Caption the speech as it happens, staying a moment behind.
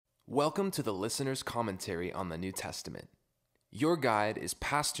Welcome to the Listener's Commentary on the New Testament. Your guide is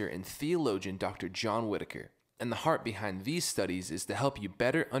pastor and theologian Dr. John Whitaker, and the heart behind these studies is to help you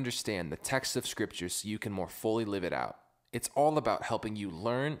better understand the text of Scripture so you can more fully live it out. It's all about helping you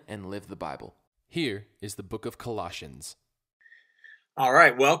learn and live the Bible. Here is the book of Colossians. All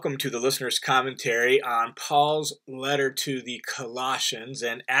right, welcome to the listener's commentary on Paul's letter to the Colossians.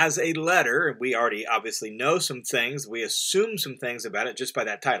 And as a letter, we already obviously know some things. We assume some things about it just by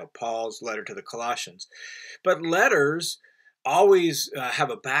that title, Paul's letter to the Colossians. But letters always have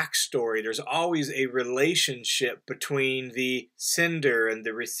a backstory. There's always a relationship between the sender and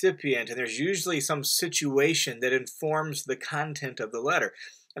the recipient, and there's usually some situation that informs the content of the letter.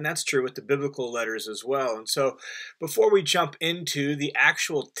 And that's true with the biblical letters as well. And so before we jump into the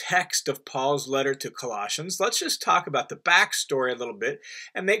actual text of Paul's letter to Colossians, let's just talk about the backstory a little bit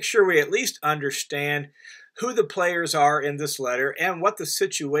and make sure we at least understand who the players are in this letter and what the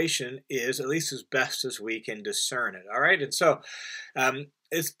situation is, at least as best as we can discern it. All right. And so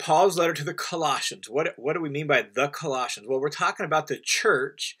it's Paul's letter to the Colossians. What do we mean by the Colossians? Well, we're talking about the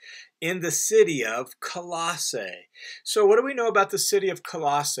church in the city of Colossae. So what do we know about the city of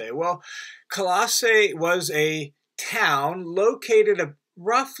Colossae? Well, Colossae was a town located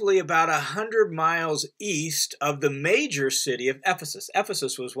roughly about 100 miles east of the major city of Ephesus.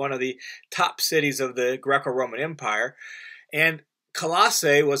 Ephesus was one of the top cities of the Greco-Roman Empire, and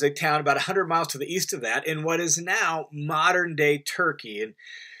Colossae was a town about 100 miles to the east of that in what is now modern-day Turkey. And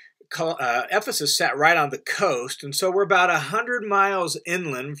Ephesus sat right on the coast, and so we're about 100 miles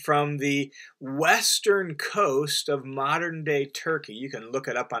inland from the western coast of modern-day Turkey. You can look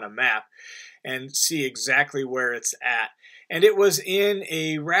it up on a map and see exactly where it's at. And it was in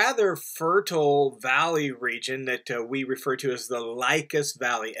a rather fertile valley region that we refer to as the Lycus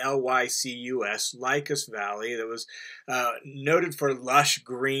Valley, L-Y-C-U-S, Lycus Valley, that was noted for lush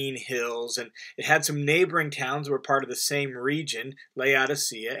green hills. And it had some neighboring towns that were part of the same region,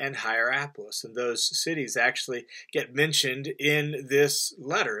 Laodicea and Hierapolis. And those cities actually get mentioned in this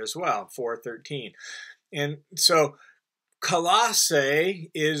letter as well, 4:13. And so Colossae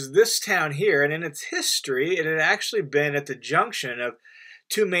is this town here, and in its history, it had actually been at the junction of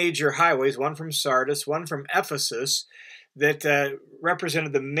two major highways, one from Sardis, one from Ephesus, that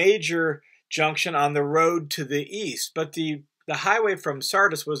represented the major junction on the road to the east. But the highway from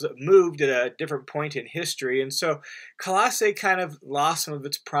Sardis was moved at a different point in history, and so Colossae kind of lost some of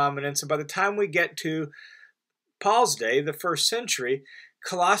its prominence. And by the time we get to Paul's day, the first century,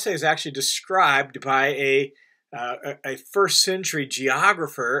 Colossae is actually described by a first century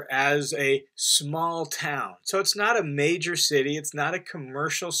geographer as a small town. So it's not a major city, it's not a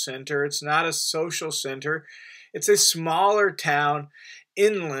commercial center, it's not a social center. It's a smaller town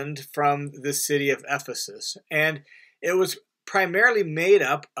inland from the city of Ephesus. And it was primarily made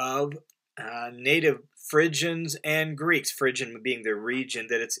up of native Phrygians and Greeks, Phrygian being the region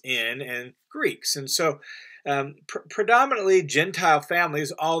that it's in, and Greeks. And so predominantly Gentile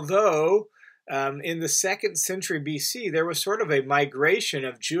families, although in the 2nd century BC, there was sort of a migration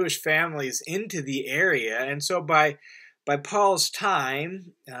of Jewish families into the area. And so by Paul's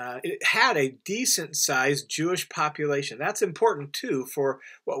time, it had a decent-sized Jewish population. That's important, too, for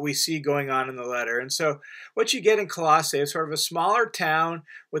what we see going on in the letter. And so what you get in Colossae is sort of a smaller town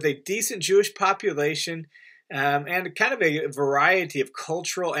with a decent Jewish population and kind of a variety of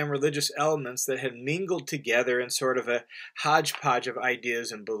cultural and religious elements that had mingled together in sort of a hodgepodge of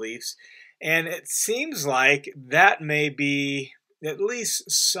ideas and beliefs. And it seems like that may be at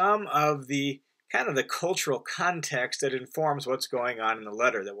least some of the kind of the cultural context that informs what's going on in the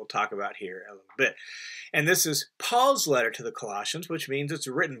letter that we'll talk about here a little bit. And this is Paul's letter to the Colossians, which means it's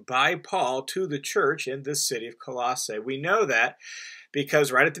written by Paul to the church in this city of Colossae. We know that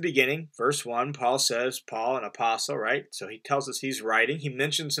because right at the beginning, verse 1, Paul says, Paul, an apostle, right? So he tells us he's writing. He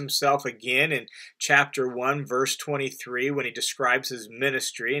mentions himself again in chapter 1, verse 23, when he describes his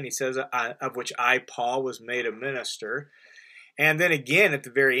ministry, and he says, of which I, Paul, was made a minister. And then again at the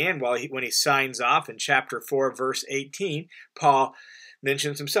very end, when he signs off in chapter 4, verse 18, Paul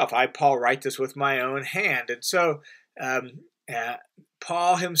mentions himself. I, Paul, write this with my own hand. And so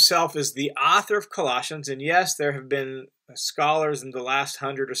Paul himself is the author of Colossians, and yes, there have been scholars in the last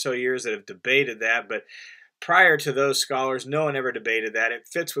 100 or so years that have debated that, but prior to those scholars, no one ever debated that. It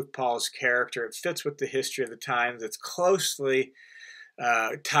fits with Paul's character. It fits with the history of the times. It's closely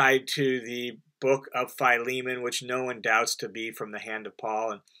tied to the book of Philemon, which no one doubts to be from the hand of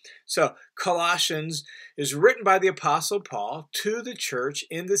Paul. And so Colossians is written by the Apostle Paul to the church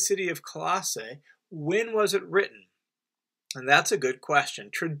in the city of Colossae. When was it written? And that's a good question.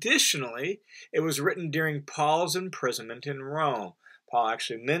 Traditionally, it was written during Paul's imprisonment in Rome. Paul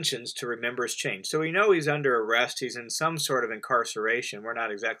actually mentions to remember his change. So we know he's under arrest. He's in some sort of incarceration. We're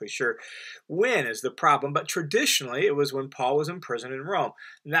not exactly sure when is the problem, but traditionally it was when Paul was in prison in Rome.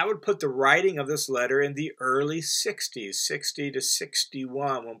 And that would put the writing of this letter in the early 60s, 60 to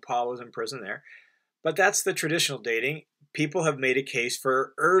 61, when Paul was in prison there. But that's the traditional dating. People have made a case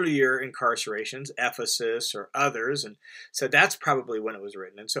for earlier incarcerations, Ephesus or others, and so that's probably when it was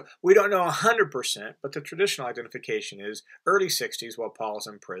written. And so we don't know 100%, but the traditional identification is early 60s while Paul's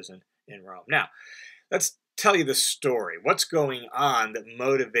in prison in Rome. Now, let's tell you the story. What's going on that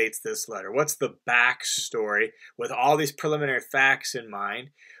motivates this letter? What's the backstory with all these preliminary facts in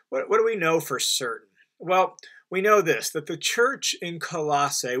mind? What do we know for certain? Well, we know this, that the church in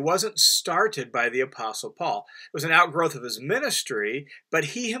Colossae wasn't started by the Apostle Paul. It was an outgrowth of his ministry, but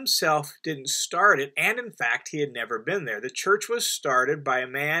he himself didn't start it, and in fact, he had never been there. The church was started by a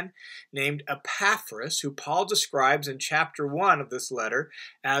man named Epaphras, who Paul describes in chapter 1 of this letter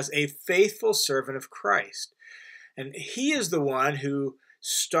as a faithful servant of Christ. And he is the one who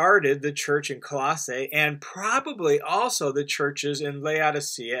started the church in Colossae and probably also the churches in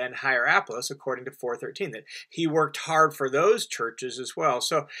Laodicea and Hierapolis, according to 4:13, that he worked hard for those churches as well.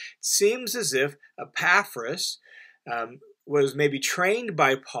 So it seems as if Epaphras was maybe trained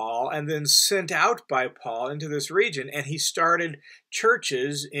by Paul and then sent out by Paul into this region, and he started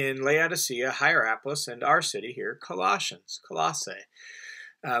churches in Laodicea, Hierapolis, and our city here, Colossae.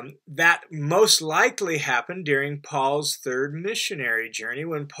 That most likely happened during Paul's third missionary journey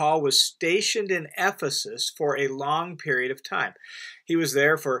when Paul was stationed in Ephesus for a long period of time. He was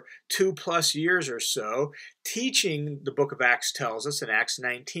there for 2+ years or so, teaching, the book of Acts tells us in Acts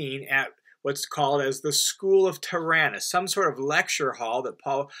 19, at what's called as the School of Tyrannus, some sort of lecture hall that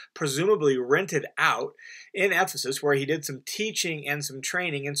Paul presumably rented out in Ephesus, where he did some teaching and some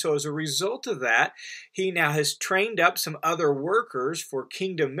training. And so as a result of that, he now has trained up some other workers for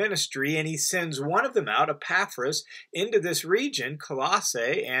kingdom ministry, and he sends one of them out, Epaphras, into this region,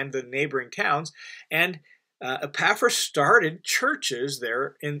 Colossae and the neighboring towns, and Epaphras started churches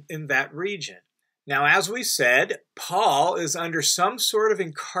there in that region. Now, as we said, Paul is under some sort of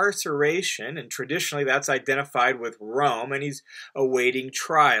incarceration, and traditionally that's identified with Rome, and he's awaiting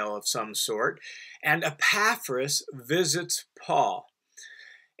trial of some sort. And Epaphras visits Paul.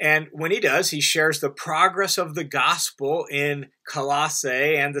 And when he does, he shares the progress of the gospel in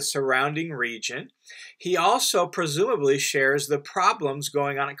Colossae and the surrounding region. He also presumably shares the problems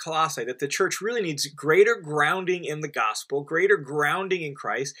going on at Colossae, that the church really needs greater grounding in the gospel, greater grounding in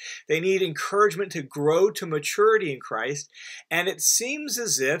Christ. They need encouragement to grow to maturity in Christ. And it seems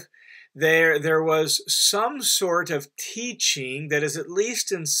as if there was some sort of teaching that is at least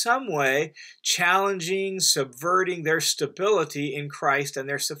in some way challenging, subverting their stability in Christ and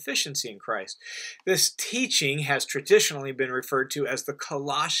their sufficiency in Christ. This teaching has traditionally been referred to as the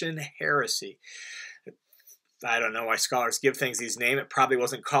Colossian heresy. I don't know why scholars give things these names. It probably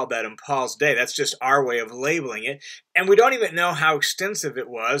wasn't called that in Paul's day. That's just our way of labeling it. And we don't even know how extensive it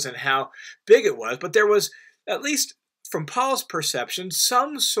was and how big it was, but there was, at least from Paul's perception,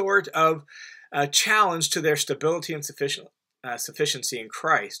 some sort of challenge to their stability and sufficiency in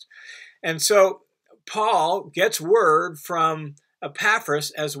Christ. And so Paul gets word from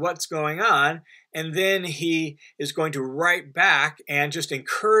Epaphras as what's going on, and then he is going to write back and just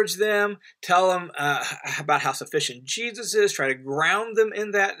encourage them, tell them about how sufficient Jesus is, try to ground them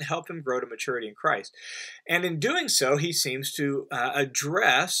in that and help them grow to maturity in Christ. And in doing so, he seems to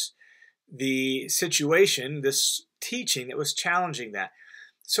address the situation, this teaching that was challenging that.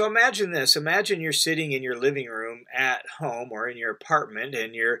 So imagine this. Imagine you're sitting in your living room at home or in your apartment,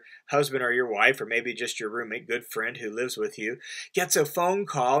 and your husband or your wife, or maybe just your roommate, good friend who lives with you, gets a phone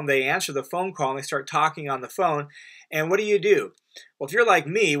call, and they answer the phone call and they start talking on the phone. And what do? Well, if you're like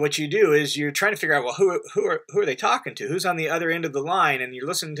me, what you do is you're trying to figure out, well, who are they talking to? Who's on the other end of the line? And you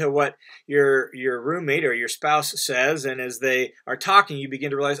listen to what your roommate or your spouse says, and as they are talking, you begin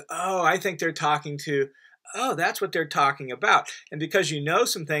to realize, oh, I think they're talking to, oh, that's what they're talking about. And because you know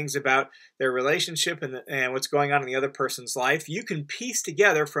some things about their relationship and what's going on in the other person's life, you can piece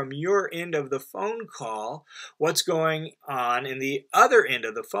together from your end of the phone call what's going on in the other end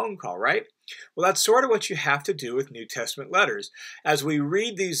of the phone call, right? Well, that's sort of what you have to do with New Testament letters. As we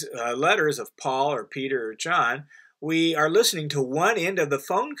read these letters of Paul or Peter or John, we are listening to one end of the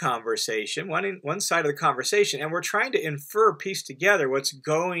phone conversation, one side of the conversation, and we're trying to infer, piece together what's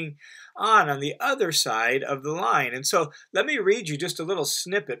going on the other side of the line. And so let me read you just a little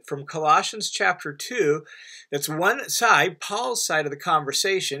snippet from Colossians chapter 2. That's one side, Paul's side of the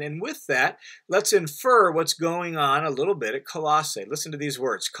conversation. And with that, let's infer what's going on a little bit at Colossae. Listen to these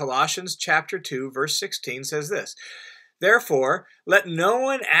words. Colossians chapter 2, verse 16 says this: Therefore, let no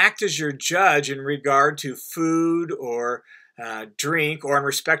one act as your judge in regard to food or drink, or in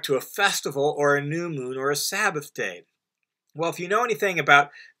respect to a festival or a new moon or a Sabbath day. Well, if you know anything about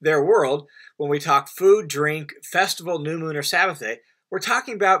their world, when we talk food, drink, festival, new moon, or Sabbath day, we're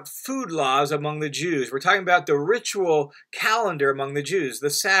talking about food laws among the Jews. We're talking about the ritual calendar among the Jews, the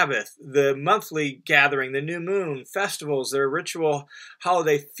Sabbath, the monthly gathering, the new moon, festivals, their ritual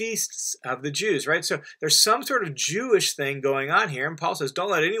holiday feasts of the Jews, right? So there's some sort of Jewish thing going on here. And Paul says, don't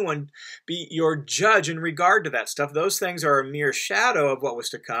let anyone be your judge in regard to that stuff. Those things are a mere shadow of what was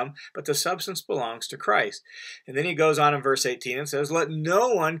to come, but the substance belongs to Christ. And then he goes on in verse 18 and says, let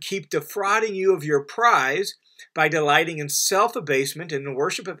no one keep defrauding you of your prize by delighting in self-abasement and the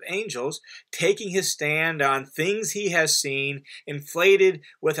worship of angels, taking his stand on things he has seen, inflated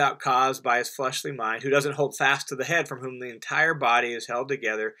without cause by his fleshly mind, who doesn't hold fast to the head, from whom the entire body is held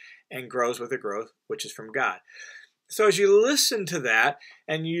together and grows with the growth which is from God. So as you listen to that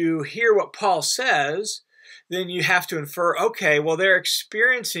and you hear what Paul says, then you have to infer, okay, well, they're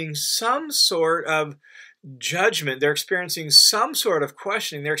experiencing some sort of judgment. They're experiencing some sort of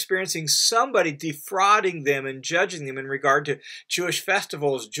questioning. They're experiencing somebody defrauding them and judging them in regard to Jewish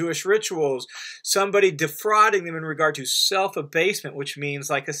festivals, Jewish rituals, somebody defrauding them in regard to self-abasement, which means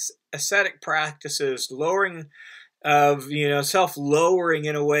like ascetic practices, lowering of, self-lowering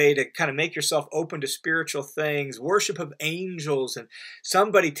in a way to kind of make yourself open to spiritual things, worship of angels, and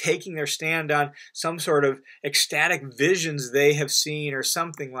somebody taking their stand on some sort of ecstatic visions they have seen or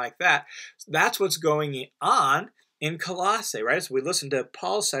something like that. That's what's going on in Colossae, right? As we listen to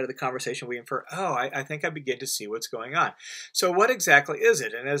Paul's side of the conversation, we infer, I think I begin to see what's going on. So what exactly is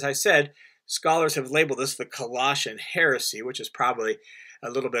it? And as I said, scholars have labeled this the Colossian heresy, which is probably a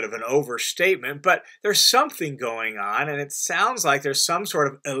little bit of an overstatement, but there's something going on, and it sounds like there's some sort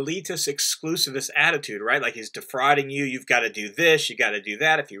of elitist, exclusivist attitude, right? Like he's defrauding you. You've got to do this. You got to do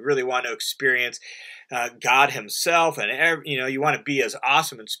that if you really want to experience God himself, and you want to be as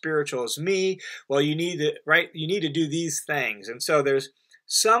awesome and spiritual as me. Well, you need to, right? You need to do these things, and so there's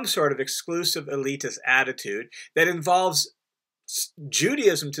some sort of exclusive elitist attitude that involves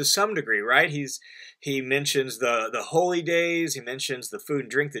Judaism to some degree, right? He mentions the holy days, he mentions the food and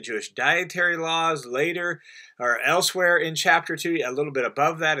drink, the Jewish dietary laws later, or elsewhere in chapter 2, a little bit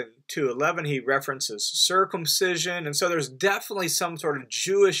above that in 2:11, he references circumcision, and so there's definitely some sort of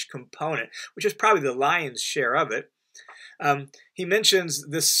Jewish component, which is probably the lion's share of it. He mentions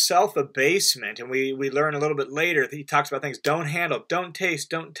this self-abasement, and we learn a little bit later that he talks about things don't handle, don't taste,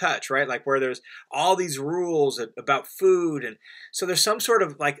 don't touch, right? Like where there's all these rules about food, and so there's some sort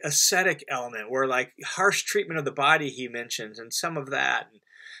of like ascetic element where like harsh treatment of the body he mentions, and some of that. And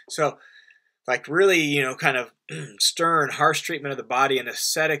so like really, kind of stern, harsh treatment of the body, an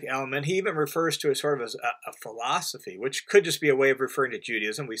ascetic element. He even refers to it sort of as a philosophy, which could just be a way of referring to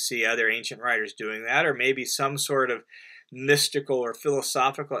Judaism. We see other ancient writers doing that, or maybe some sort of mystical or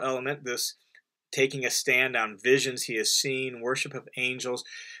philosophical element, this taking a stand on visions he has seen, worship of angels.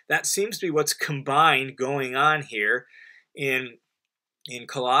 That seems to be what's combined going on here in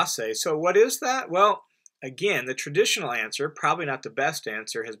Colossae. So what is that? Well, again, the traditional answer, probably not the best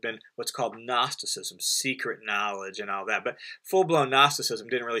answer, has been what's called Gnosticism, secret knowledge and all that. But full-blown Gnosticism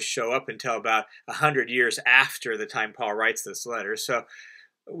didn't really show up until about 100 years after the time Paul writes this letter. So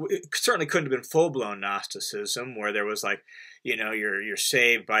it certainly couldn't have been full-blown Gnosticism where there was like, you're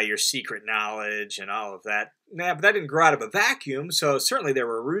saved by your secret knowledge and all of that. Nah, but that didn't grow out of a vacuum, so certainly there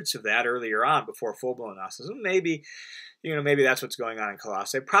were roots of that earlier on before full-blown Gnosticism. Maybe that's what's going on in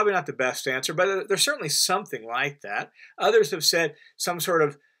Colossae. Probably not the best answer, but there's certainly something like that. Others have said some sort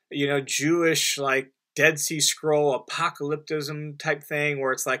of, Jewish, like, Dead Sea Scroll apocalypticism type thing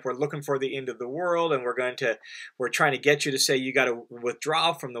where it's like we're looking for the end of the world and we're trying to get you to say you got to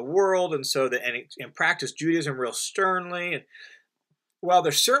withdraw from the world and practice Judaism real sternly. And well,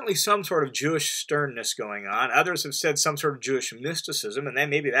 there's certainly some sort of Jewish sternness going on. Others have said some sort of Jewish mysticism, and then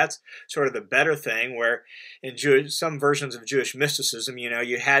maybe that's sort of the better thing, where in some versions of Jewish mysticism,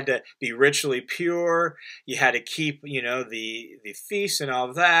 you had to be ritually pure, you had to keep, the feasts and all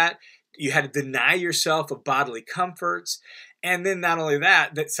of that. You had to deny yourself of bodily comforts. And then not only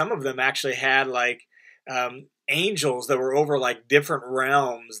that some of them actually had like angels that were over like different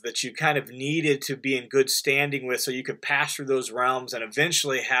realms that you kind of needed to be in good standing with so you could pass through those realms and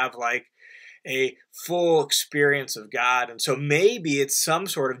eventually have like a full experience of God. And so maybe it's some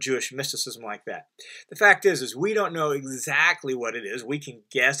sort of Jewish mysticism like that. The fact is we don't know exactly what it is. We can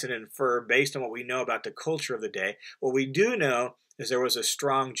guess and infer based on what we know about the culture of the day. What we do know is there was a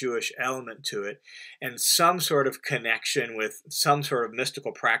strong Jewish element to it and some sort of connection with some sort of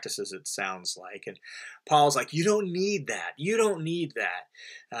mystical practices, it sounds like. And Paul's like, you don't need that. You don't need that.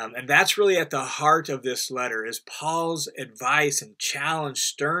 And that's really at the heart of this letter, is Paul's advice and challenge,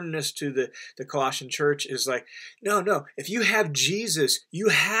 sternness to the Colossian church is like, no, if you have Jesus, you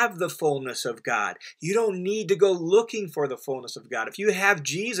have the fullness of God. You don't need to go looking for the fullness of God. If you have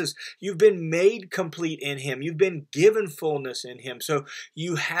Jesus, you've been made complete in him. You've been given fullness in him. So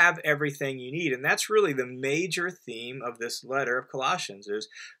you have everything you need. And that's really the major theme of this letter of Colossians, is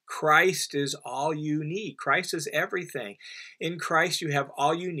Christ is all you need. Christ is everything. In Christ, you have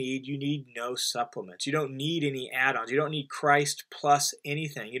all you need. You need no supplements. You don't need any add-ons. You don't need Christ plus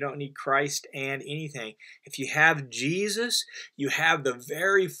anything. You don't need Christ and anything. If you have Jesus, you have the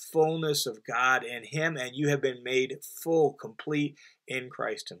very fullness of God in him, and you have been made full, complete in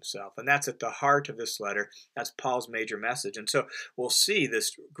Christ himself. And that's at the heart of this letter. That's Paul's major message. And so we'll see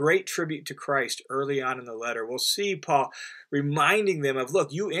this great tribute to Christ early on in the letter. We'll see Paul reminding them of,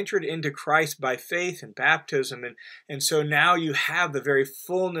 look, you entered into Christ by faith and baptism, and so now you have the very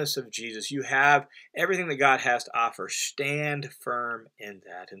fullness of Jesus. You have everything that God has to offer. Stand firm in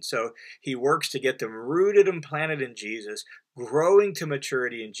that. And so he works to get them rooted and planted in Jesus, growing to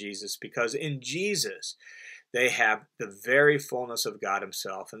maturity in Jesus, because in Jesus they have the very fullness of God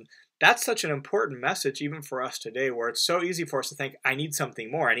himself. And that's such an important message even for us today, where it's so easy for us to think, I need something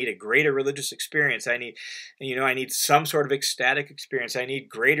more. I need a greater religious experience. I need some sort of ecstatic experience. I need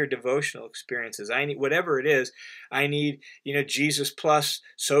greater devotional experiences. I need whatever it is. I need, Jesus plus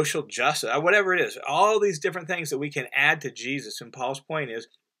social justice, whatever it is. All these different things that we can add to Jesus. And Paul's point is,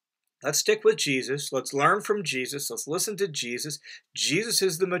 let's stick with Jesus. Let's learn from Jesus. Let's listen to Jesus. Jesus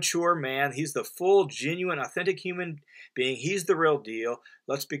is the mature man. He's the full, genuine, authentic human being. He's the real deal.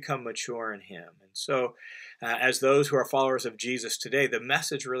 Let's become mature in him. And so, as those who are followers of Jesus today, the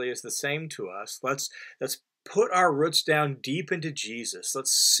message really is the same to us. Let's put our roots down deep into Jesus.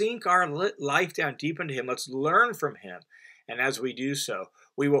 Let's sink our life down deep into him. Let's learn from him. And as we do so,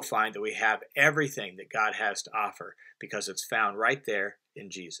 we will find that we have everything that God has to offer, because it's found right there in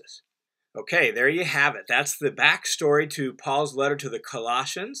Jesus. Okay, there you have it. That's the backstory to Paul's letter to the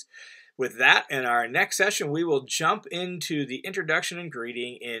Colossians. With that, in our next session, we will jump into the introduction and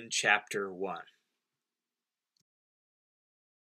greeting in chapter 1.